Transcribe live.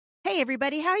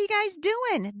everybody. How are you guys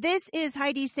doing? This is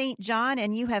Heidi St. John,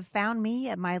 and you have found me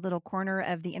at my little corner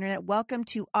of the internet. Welcome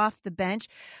to Off the Bench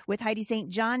with Heidi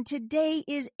St. John. Today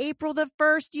is April the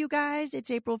 1st, you guys. It's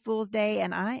April Fool's Day,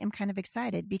 and I am kind of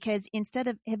excited because instead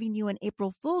of having you an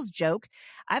April Fool's joke,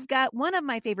 I've got one of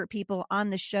my favorite people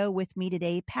on the show with me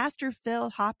today. Pastor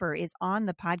Phil Hopper is on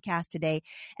the podcast today,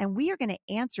 and we are going to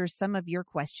answer some of your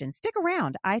questions. Stick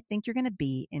around. I think you're going to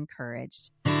be encouraged.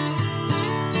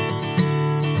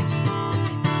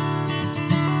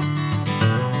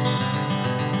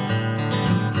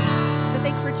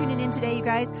 Thanks for tuning in today, you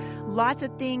guys. Lots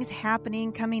of things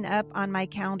happening coming up on my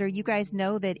calendar. You guys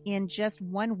know that in just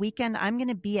one weekend, I'm going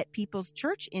to be at People's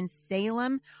Church in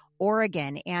Salem,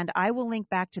 Oregon, and I will link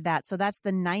back to that. So that's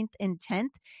the 9th and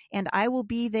 10th, and I will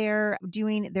be there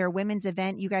doing their women's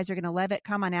event. You guys are going to love it.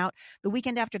 Come on out. The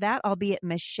weekend after that, I'll be at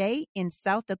Mache in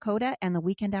South Dakota, and the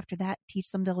weekend after that,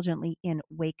 Teach Them Diligently in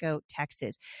Waco,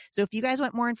 Texas. So if you guys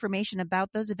want more information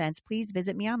about those events, please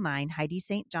visit me online,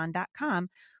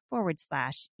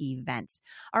 HeidiSt.John.com/events.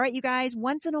 All right, you guys,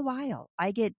 once in a while,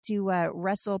 I get to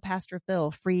wrestle Pastor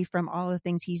Phil free from all the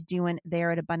things he's doing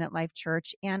there at Abundant Life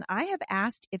Church. And I have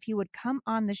asked if he would come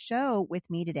on the show with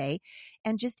me today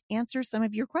and just answer some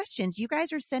of your questions. You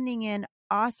guys are sending in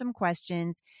awesome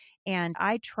questions, and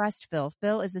I trust Phil.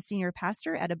 Phil is the senior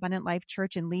pastor at Abundant Life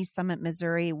Church in Lee's Summit,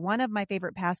 Missouri, one of my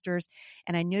favorite pastors,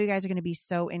 and I know you guys are going to be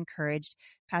so encouraged.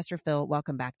 Pastor Phil,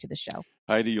 welcome back to the show.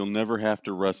 Heidi, you'll never have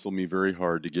to wrestle me very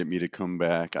hard to get me to come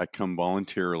back. I come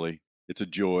voluntarily. It's a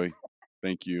joy.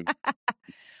 Thank you.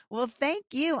 Well, thank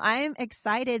you. I'm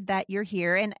excited that you're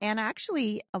here. And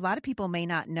actually, a lot of people may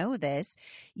not know this.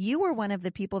 You were one of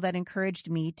the people that encouraged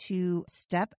me to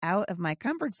step out of my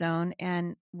comfort zone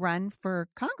and run for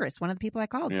Congress. One of the people I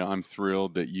called. Yeah, I'm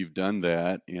thrilled that you've done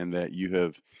that and that you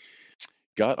have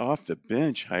got off the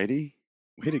bench, Heidi.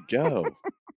 Way to go.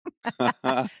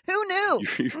 Who knew?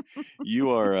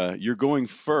 You're going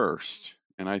first,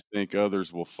 and I think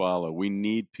others will follow. We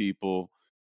need people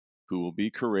who will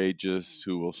be courageous,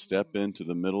 who will step into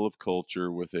the middle of culture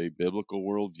with a biblical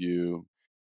worldview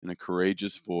and a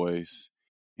courageous voice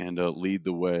and lead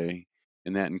the way.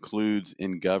 And that includes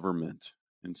in government.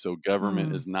 And so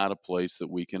government is not a place that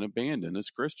we can abandon as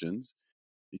Christians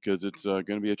because it's going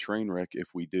to be a train wreck if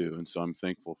we do. And so I'm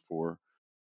thankful for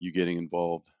you getting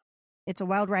involved. It's a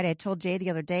wild ride. I told Jay the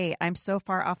other day, I'm so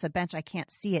far off the bench, I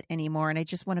can't see it anymore. And I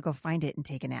just want to go find it and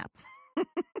take a nap.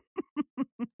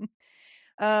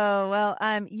 Oh, well,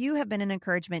 you have been an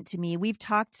encouragement to me. We've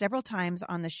talked several times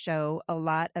on the show a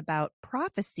lot about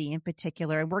prophecy in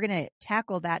particular, and we're going to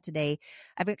tackle that today.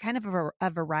 I've got kind of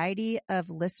a variety of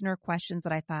listener questions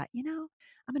that I thought,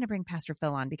 I'm going to bring Pastor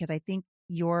Phil on because I think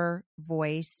your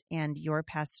voice and your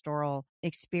pastoral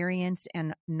experience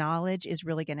and knowledge is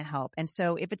really going to help. And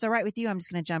so if it's all right with you, I'm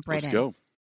just going to jump right in. Let's go.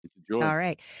 It's a joy. All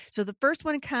right. So the first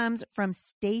one comes from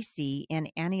Stacy in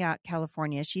Antioch,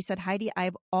 California. She said, Heidi,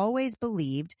 I've always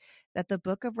believed that the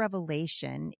book of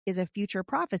Revelation is a future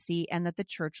prophecy and that the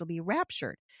church will be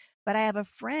raptured. But I have a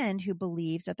friend who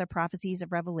believes that the prophecies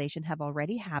of Revelation have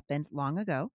already happened long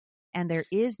ago, and there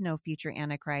is no future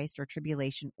Antichrist or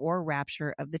tribulation or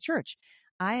rapture of the church.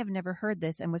 I have never heard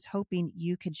this and was hoping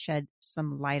you could shed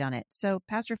some light on it. So,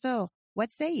 Pastor Phil, what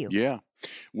say you? Yeah.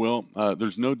 Well,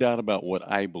 there's no doubt about what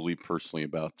I believe personally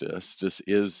about this. This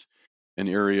is an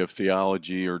area of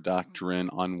theology or doctrine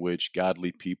on which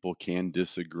godly people can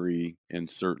disagree. And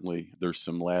certainly there's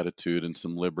some latitude and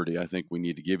some liberty I think we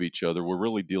need to give each other. We're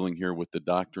really dealing here with the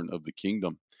doctrine of the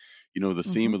kingdom. The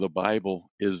theme of the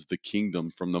Bible is the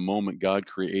kingdom. From the moment God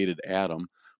created Adam,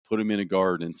 put him in a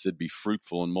garden and said, be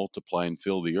fruitful and multiply and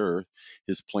fill the earth.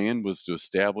 His plan was to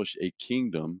establish a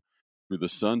kingdom through the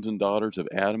sons and daughters of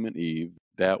Adam and Eve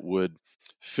that would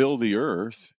fill the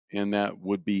earth and that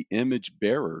would be image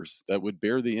bearers, that would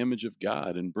bear the image of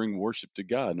God and bring worship to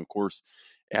God. And of course,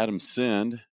 Adam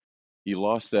sinned. He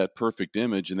lost that perfect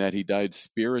image and that he died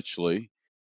spiritually.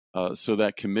 So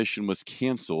that commission was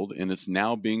canceled and it's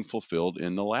now being fulfilled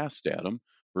in the last Adam,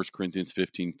 1 Corinthians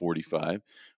 15:45.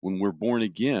 When we're born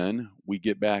again, we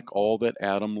get back all that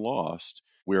Adam lost.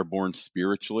 We are born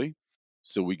spiritually.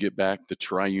 So we get back the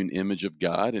triune image of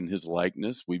God and his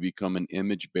likeness. We become an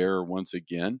image bearer once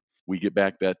again. We get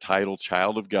back that title,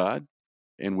 child of God,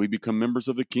 and we become members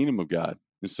of the kingdom of God.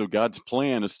 And so God's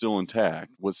plan is still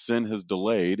intact. What sin has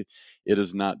delayed, it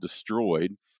is not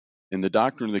destroyed. And the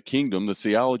doctrine of the kingdom, the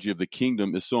theology of the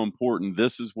kingdom is so important.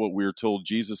 This is what we're told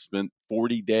Jesus spent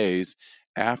 40 days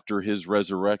after his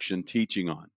resurrection teaching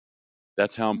on.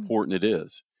 That's how important it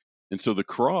is. And so the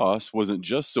cross wasn't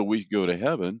just so we could go to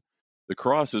heaven. The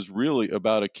cross is really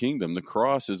about a kingdom. The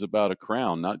cross is about a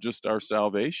crown, not just our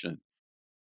salvation.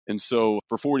 And so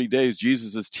for 40 days,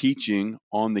 Jesus is teaching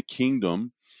on the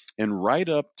kingdom, and right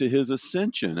up to his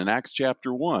ascension in Acts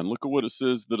chapter 1, look at what it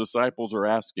says the disciples are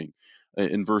asking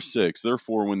in verse 6.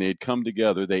 Therefore, when they had come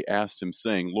together, they asked him,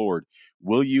 saying, Lord,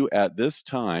 will you at this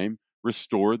time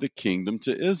restore the kingdom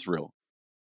to Israel?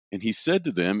 And he said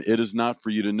to them, it is not for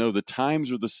you to know the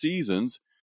times or the seasons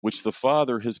which the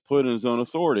Father has put in his own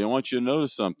authority. I want you to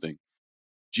notice something.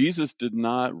 Jesus did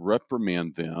not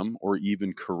reprimand them or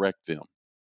even correct them.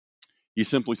 He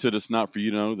simply said, it's not for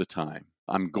you to know the time.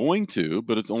 I'm going to,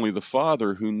 but it's only the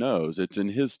Father who knows. It's in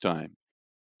his time.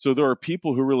 So there are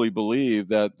people who really believe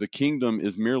that the kingdom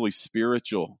is merely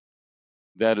spiritual,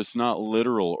 that it's not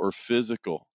literal or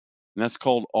physical. And that's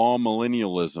called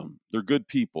all-millennialism. They're good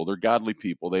people. They're godly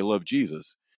people. They love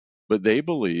Jesus. But they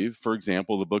believe, for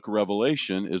example, the book of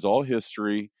Revelation is all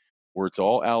history, or it's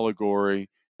all allegory,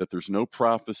 that there's no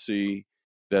prophecy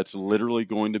that's literally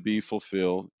going to be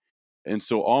fulfilled. And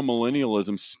so all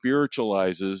millennialism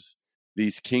spiritualizes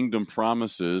these kingdom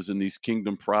promises and these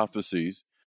kingdom prophecies,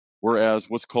 whereas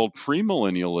what's called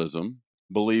premillennialism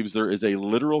believes there is a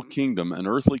literal kingdom, an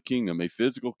earthly kingdom, a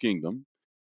physical kingdom.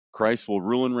 Christ will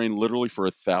rule and reign literally for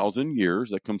 1,000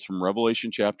 years. That comes from Revelation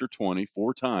chapter 20,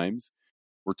 4 times.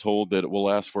 We're told that it will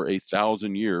last for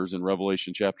 1,000 years in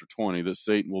Revelation chapter 20, that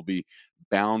Satan will be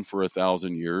bound for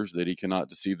 1,000 years, that he cannot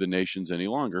deceive the nations any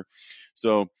longer.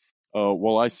 So,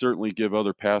 while I certainly give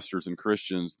other pastors and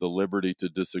Christians the liberty to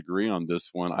disagree on this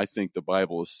one, I think the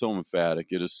Bible is so emphatic.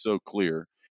 It is so clear.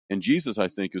 And Jesus, I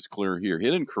think, is clear here. He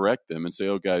didn't correct them and say,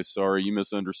 oh, guys, sorry, you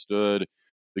misunderstood.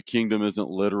 The kingdom isn't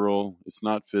literal, it's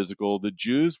not physical. The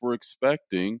Jews were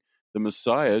expecting the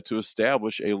Messiah to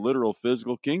establish a literal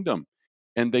physical kingdom,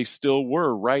 and they still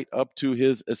were right up to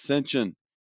his ascension.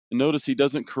 And notice he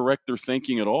doesn't correct their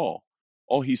thinking at all.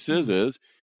 All he says Mm-hmm. is,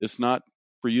 it's not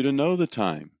for you to know the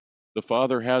time. The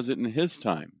Father has it in his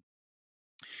time.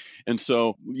 And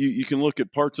so you can look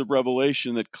at parts of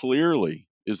Revelation that clearly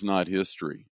is not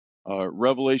history.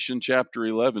 Revelation chapter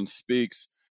 11 speaks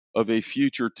of a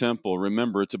future temple.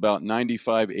 Remember, it's about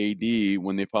 95 AD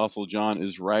when the Apostle John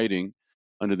is writing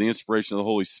under the inspiration of the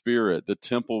Holy Spirit. The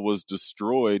temple was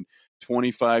destroyed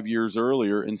 25 years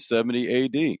earlier in 70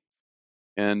 AD.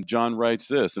 And John writes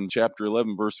this in chapter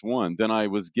 11, verse 1. Then I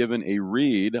was given a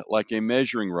reed like a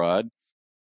measuring rod,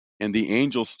 and the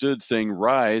angel stood, saying,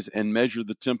 rise and measure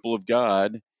the temple of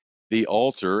God, the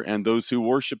altar, and those who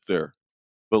worship there.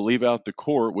 But leave out the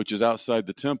court, which is outside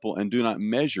the temple, and do not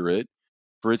measure it,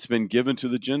 for it's been given to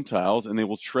the Gentiles, and they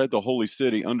will tread the holy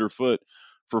city underfoot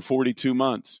for 42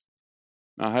 months.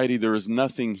 Now, Heidi, there is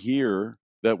nothing here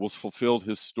that was fulfilled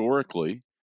historically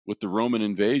with the Roman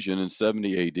invasion in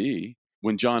 70 AD.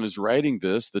 When John is writing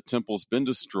this, the temple's been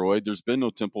destroyed. There's been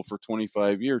no temple for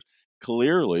 25 years.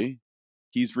 Clearly,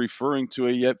 he's referring to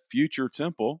a yet future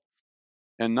temple.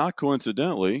 And not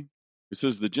coincidentally, it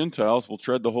says the Gentiles will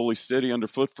tread the holy city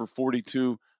underfoot for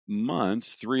 42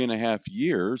 months, 3.5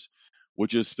 years,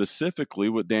 which is specifically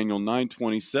what Daniel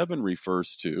 9:27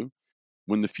 refers to,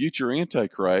 when the future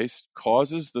Antichrist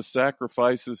causes the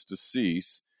sacrifices to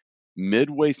cease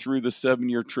midway through the 7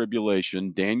 year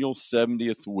tribulation, Daniel's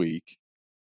 70th week,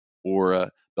 or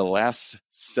the last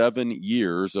 7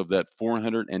 years of that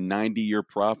 490-year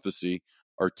prophecy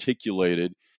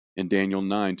articulated in Daniel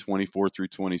 9:24 through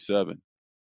 27.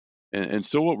 And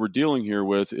so what we're dealing here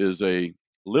with is a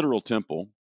literal temple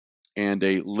and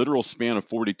a literal span of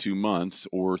 42 months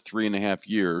or 3.5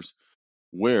 years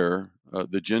where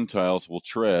the Gentiles will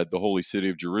tread the holy city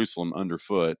of Jerusalem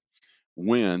underfoot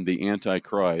when the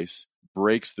Antichrist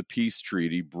breaks the peace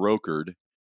treaty brokered,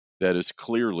 that is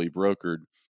clearly brokered,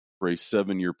 for a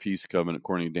 7 year peace covenant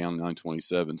according to Daniel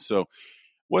 9:27. So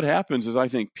what happens is I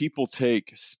think people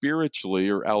take spiritually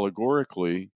or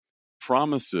allegorically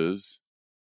promises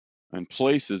and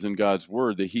places in God's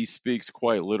word that he speaks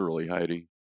quite literally, Heidi.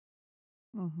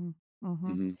 Mm-hmm.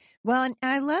 Mm-hmm. Hmm. Well, and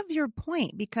I love your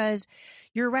point because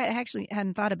you're right. I actually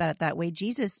hadn't thought about it that way.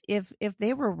 Jesus, if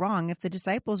they were wrong, if the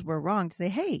disciples were wrong, to say,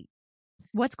 hey,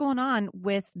 what's going on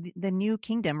with the new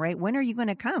kingdom, right? When are you going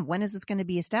to come? When is this going to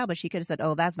be established? He could have said,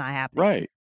 oh, that's not happening. Right.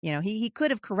 You know, he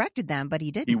could have corrected them, but he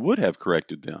He didn't. would have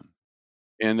corrected them.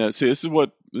 And see, this is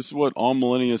what all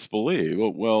millennials believe.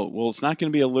 Well, it's not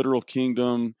going to be a literal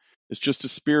kingdom. It's just a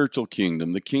spiritual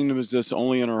kingdom. The kingdom is just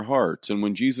only in our hearts. And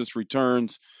when Jesus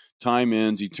returns, time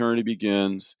ends, eternity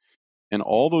begins, and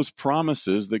all those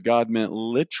promises that God meant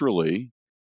literally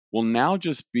will now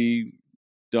just be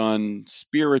done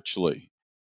spiritually.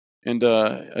 And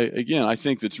again, I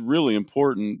think it's really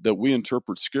important that we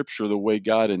interpret Scripture the way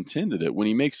God intended it. When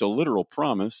He makes a literal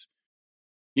promise,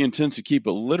 He intends to keep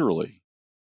it literally.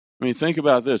 I mean, think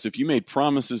about this. If you made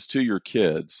promises to your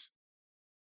kids,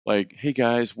 like, hey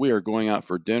guys, we are going out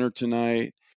for dinner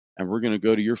tonight and we're going to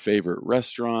go to your favorite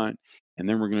restaurant and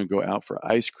then we're going to go out for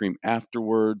ice cream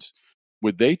afterwards.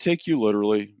 Would they take you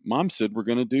literally? Mom said we're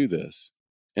going to do this.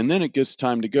 And then it gets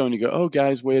time to go and you go, oh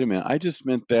guys, wait a minute. I just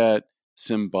meant that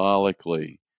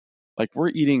symbolically. Like we're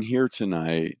eating here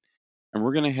tonight and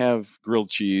we're going to have grilled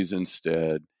cheese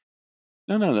instead.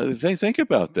 No, no, no. Think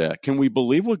about that. Can we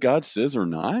believe what God says or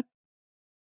not?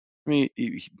 I mean,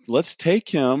 let's take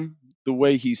him the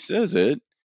way he says it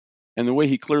and the way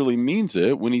he clearly means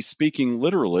it. When he's speaking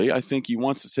literally, I think he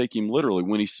wants to take him literally.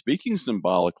 When he's speaking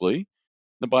symbolically,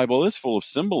 the Bible is full of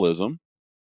symbolism.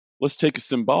 Let's take it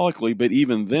symbolically, but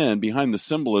even then, behind the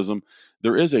symbolism,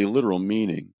 there is a literal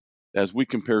meaning. As we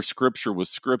compare scripture with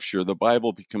scripture, the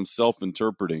Bible becomes self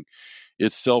interpreting,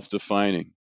 it's self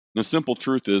defining. The simple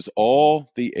truth is,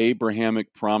 all the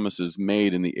Abrahamic promises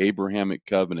made in the Abrahamic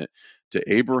covenant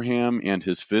to Abraham and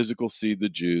his physical seed, the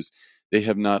Jews, they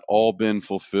have not all been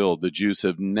fulfilled. The Jews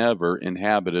have never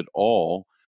inhabited all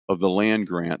of the land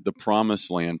grant, the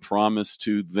promised land promised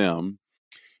to them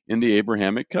in the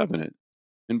Abrahamic covenant.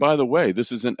 And by the way,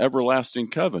 this is an everlasting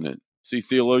covenant. See,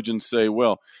 theologians say,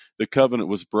 well, the covenant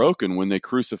was broken when they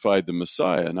crucified the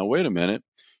Messiah. Now, wait a minute.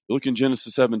 Look in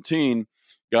Genesis 17,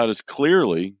 God is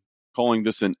clearly calling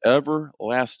this an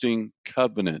everlasting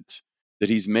covenant that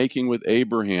he's making with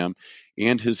Abraham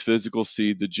and his physical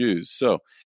seed, the Jews. So,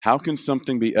 how can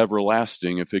something be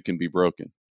everlasting if it can be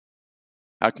broken?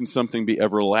 How can something be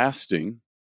everlasting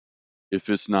if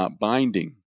it's not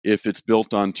binding, if it's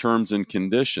built on terms and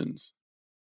conditions?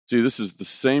 See, this is the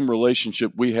same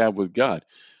relationship we have with God.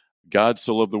 God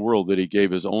so loved the world that he gave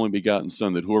his only begotten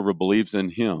Son, that whoever believes in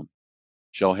him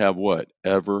shall have what?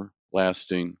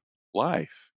 Everlasting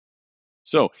life.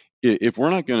 So if we're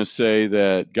not going to say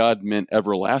that God meant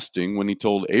everlasting when he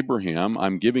told Abraham,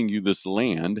 I'm giving you this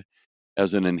land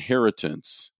as an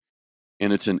inheritance,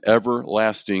 and it's an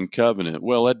everlasting covenant.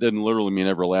 Well, that doesn't literally mean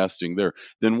everlasting there.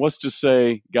 Then what's to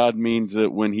say God means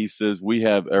that when he says we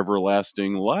have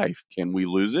everlasting life? Can we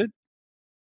lose it?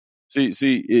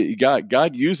 See,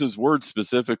 God uses words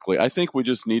specifically. I think we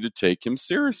just need to take him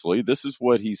seriously. This is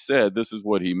what he said. This is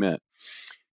what he meant.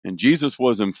 And Jesus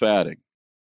was emphatic.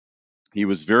 He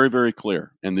was very, very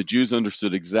clear. And the Jews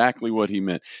understood exactly what he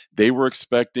meant. They were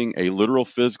expecting a literal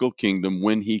physical kingdom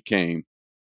when he came.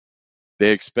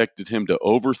 They expected him to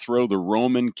overthrow the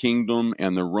Roman kingdom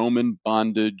and the Roman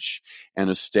bondage and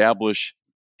establish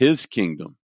his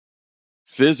kingdom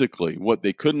physically. What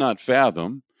they could not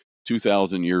fathom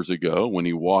 2,000 years ago when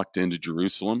he walked into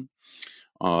Jerusalem,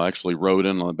 actually rode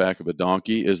in on the back of a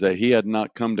donkey, is that he had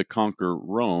not come to conquer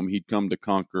Rome. He'd come to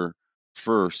conquer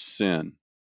first sin.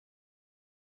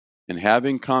 And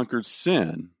having conquered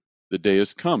sin, the day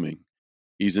is coming.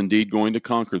 He's indeed going to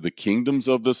conquer the kingdoms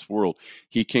of this world.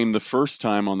 He came the first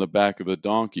time on the back of a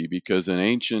donkey because in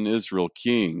ancient Israel,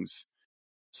 kings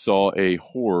saw a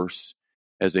horse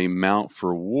as a mount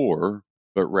for war,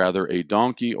 but rather a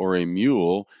donkey or a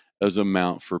mule as a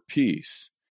mount for peace.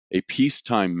 A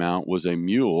peacetime mount was a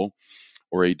mule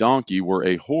or a donkey, where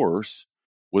a horse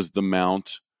was the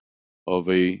mount of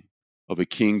a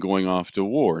king going off to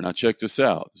war. Now check this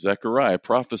out. Zechariah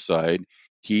prophesied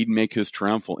he'd make his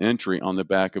triumphal entry on the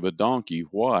back of a donkey.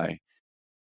 Why?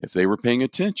 If they were paying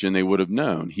attention, they would have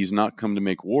known he's not come to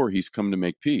make war, he's come to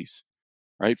make peace.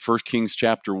 Right? 1 Kings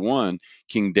chapter 1,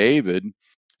 King David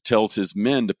tells his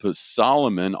men to put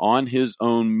Solomon on his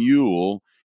own mule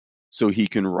so he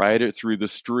can ride it through the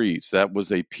streets. That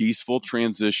was a peaceful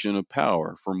transition of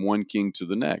power from one king to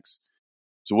the next.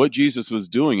 So, what Jesus was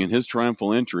doing in his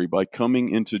triumphal entry by coming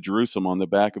into Jerusalem on the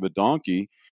back of a donkey,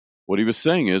 what he was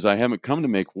saying is, I haven't come to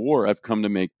make war, I've come to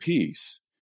make peace.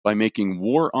 By making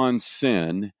war on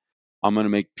sin, I'm going to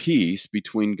make peace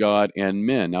between God and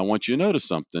men. Now, I want you to notice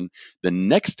something. The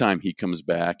next time he comes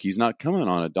back, he's not coming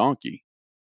on a donkey.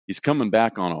 He's coming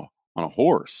back on a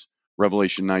horse.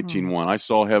 Revelation 19:1. I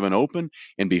saw heaven open,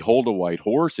 and behold, a white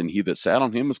horse, and he that sat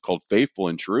on him is called Faithful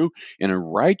and True, and in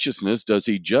righteousness does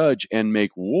he judge and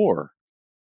make war.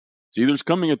 See, there's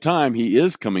coming a time he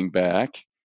is coming back,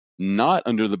 not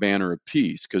under the banner of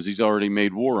peace, because he's already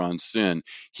made war on sin.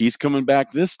 He's coming back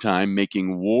this time,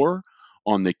 making war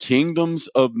on the kingdoms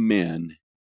of men,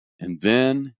 and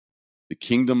then the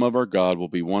kingdom of our God will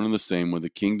be one and the same with the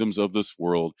kingdoms of this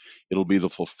world. It'll be the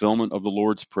fulfillment of the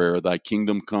Lord's prayer, thy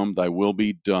kingdom come, thy will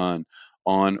be done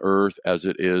on earth as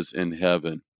it is in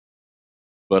heaven.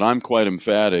 But I'm quite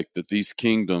emphatic that these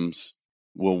kingdoms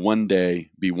will one day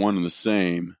be one and the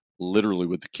same, literally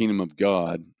with the kingdom of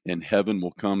God, and heaven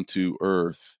will come to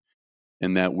earth,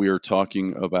 and that we are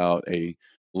talking about a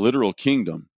literal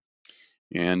kingdom.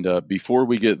 And before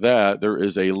we get that, there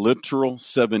is a literal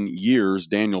 7 years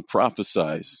Daniel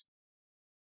prophesies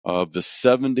of the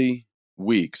 70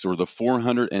 weeks, or the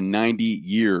 490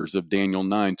 years of Daniel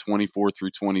 9:24 through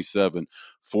 27.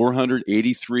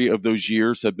 483 of those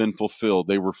years have been fulfilled.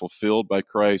 They were fulfilled by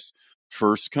Christ's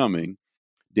first coming.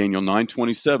 Daniel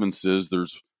 9:27 says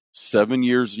there's 7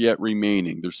 years yet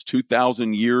remaining. There's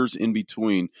 2,000 years in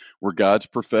between where God's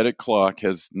prophetic clock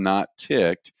has not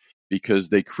ticked because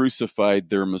they crucified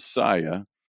their Messiah.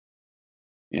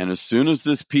 And as soon as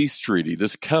this peace treaty,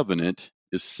 this covenant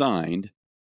is signed,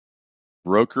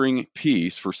 brokering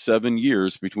peace for 7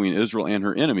 years between Israel and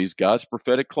her enemies, God's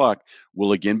prophetic clock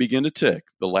will again begin to tick.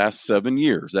 The last 7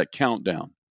 years, that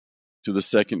countdown to the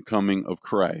second coming of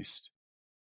Christ.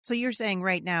 So you're saying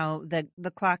right now that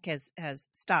the clock has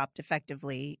stopped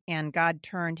effectively, and God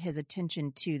turned his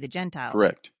attention to the Gentiles.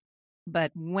 Correct.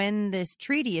 But when this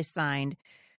treaty is signed,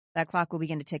 that clock will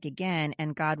begin to tick again,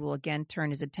 and God will again turn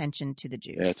his attention to the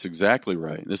Jews. That's exactly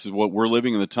right. This is what we're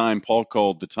living in, the time Paul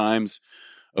called the times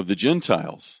of the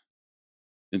Gentiles.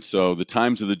 And so the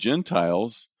times of the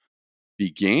Gentiles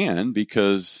began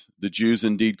because the Jews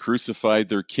indeed crucified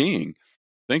their king.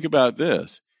 Think about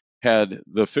this. Had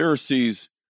the Pharisees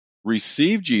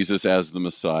received Jesus as the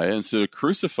Messiah, instead of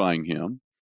crucifying him,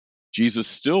 Jesus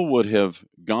still would have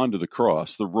gone to the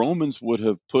cross. The Romans would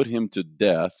have put him to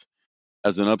death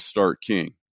as an upstart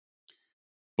king.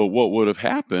 But what would have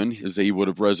happened is that he would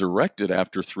have resurrected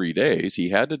after 3 days. He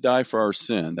had to die for our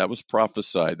sin. That was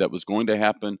prophesied. That was going to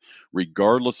happen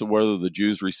regardless of whether the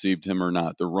Jews received him or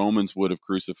not. The Romans would have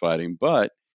crucified him.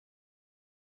 But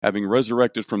having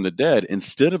resurrected from the dead,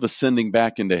 instead of ascending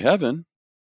back into heaven,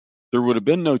 there would have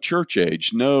been no church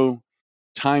age, no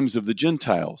times of the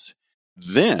Gentiles.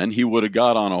 Then he would have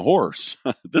got on a horse.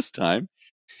 This time,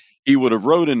 he would have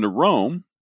rode into Rome.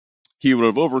 He would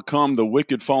have overcome the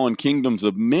wicked fallen kingdoms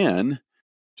of men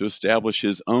to establish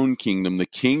his own kingdom, the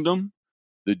kingdom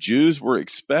the Jews were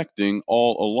expecting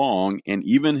all along, and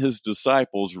even his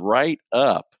disciples, right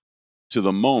up to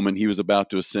the moment he was about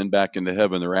to ascend back into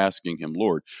heaven, they're asking him,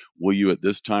 Lord, will you at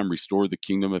this time restore the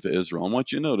kingdom of Israel? I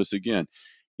want you to notice again,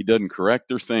 he doesn't correct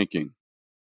their thinking.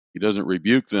 He doesn't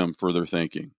rebuke them for their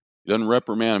thinking. He doesn't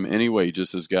reprimand them anyway. He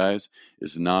just says, guys,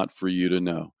 it's not for you to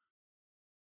know.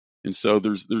 And so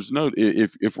there's no,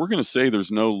 if we're going to say there's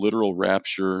no literal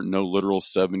rapture, no literal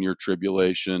 7-year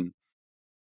tribulation,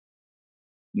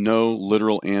 no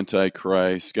literal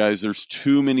antichrist, guys, there's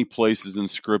too many places in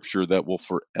Scripture that will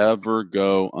forever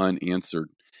go unanswered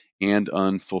and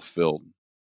unfulfilled.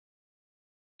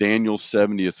 Daniel's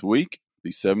 70th week,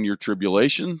 the 7-year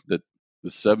tribulation, that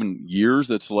the 7 years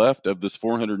that's left of this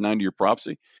 490-year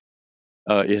prophecy,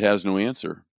 it has no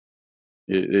answer.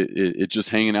 It's just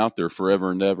hanging out there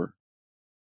forever and ever.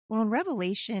 Well, and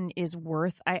Revelation is one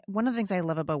of the things I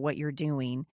love about what you're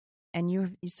doing, and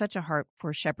you're such a heart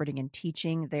for shepherding and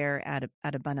teaching there at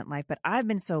Abundant Life, but I've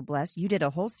been so blessed. You did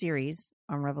a whole series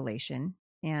on Revelation,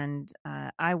 and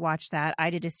I watched that. I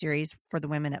did a series for the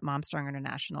women at Mom Strong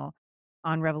International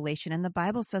on Revelation, and the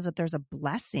Bible says that there's a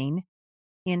blessing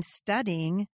in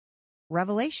studying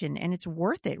Revelation, and it's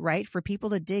worth it, right, for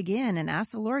people to dig in and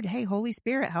ask the Lord, hey, Holy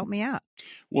Spirit, help me out.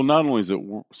 Well, not only is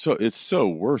it's so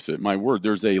worth it, my word,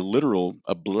 there's a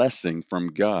blessing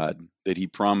from God that he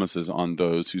promises on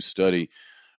those who study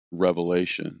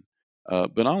Revelation.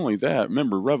 But not only that,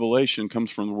 remember, revelation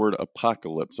comes from the word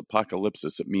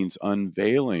apocalypsis. It means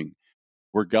unveiling,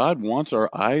 where God wants our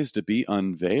eyes to be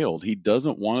unveiled. He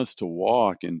doesn't want us to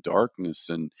walk in darkness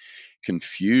and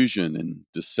confusion and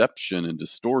deception and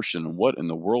distortion and what in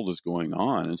the world is going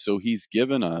on. And so he's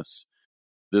given us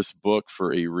this book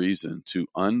for a reason, to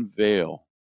unveil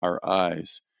our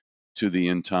eyes to the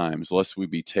end times, lest we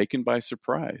be taken by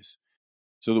surprise,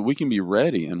 so that we can be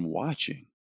ready and watching.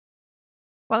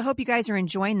 Well, I hope you guys are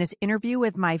enjoying this interview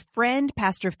with my friend,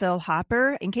 Pastor Phil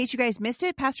Hopper. In case you guys missed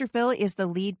it, Pastor Phil is the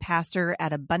lead pastor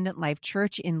at Abundant Life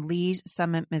Church in Lee's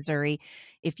Summit, Missouri.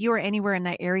 If you are anywhere in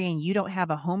that area and you don't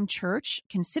have a home church,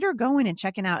 consider going and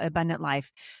checking out Abundant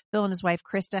Life. Phil and his wife,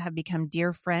 Krista, have become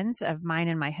dear friends of mine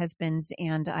and my husband's,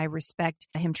 and I respect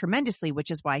him tremendously,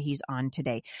 which is why he's on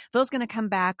today. Phil's going to come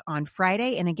back on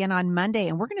Friday and again on Monday,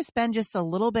 and we're going to spend just a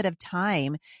little bit of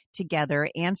time together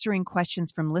answering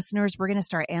questions from listeners. We're going to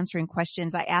start answering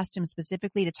questions. I asked him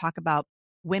specifically to talk about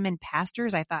women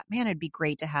pastors. I thought, man, it'd be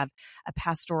great to have a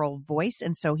pastoral voice.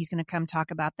 And so he's going to come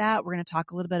talk about that. We're going to talk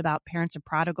a little bit about parents of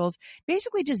prodigals,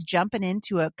 basically just jumping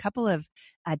into a couple of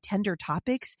tender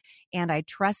topics. And I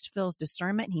trust Phil's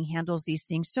discernment. He handles these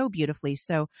things so beautifully.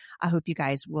 So I hope you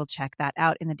guys will check that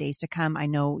out in the days to come. I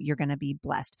know you're going to be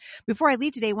blessed. Before I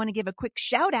leave today, I want to give a quick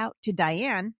shout out to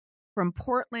Diane. from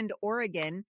Portland,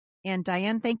 Oregon. And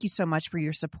Diane, thank you so much for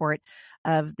your support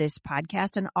of this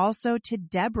podcast. And also to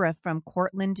Deborah from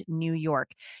Cortland, New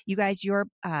York. You guys, your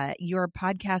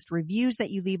podcast reviews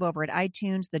that you leave over at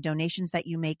iTunes, the donations that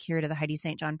you make here to the Heidi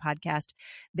St. John podcast,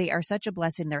 they are such a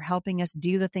blessing. They're helping us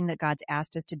do the thing that God's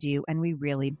asked us to do. And we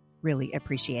really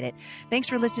appreciate it. Thanks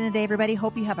for listening today, everybody.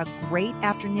 Hope you have a great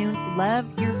afternoon.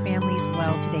 Love your families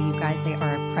well today, you guys. They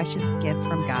are a precious gift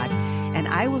from God. And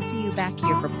I will see you back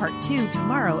here for part 2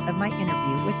 tomorrow of my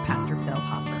interview with Pastor Phil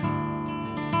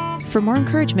Hopper. For more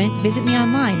encouragement, visit me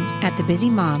online at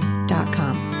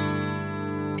thebusymom.com.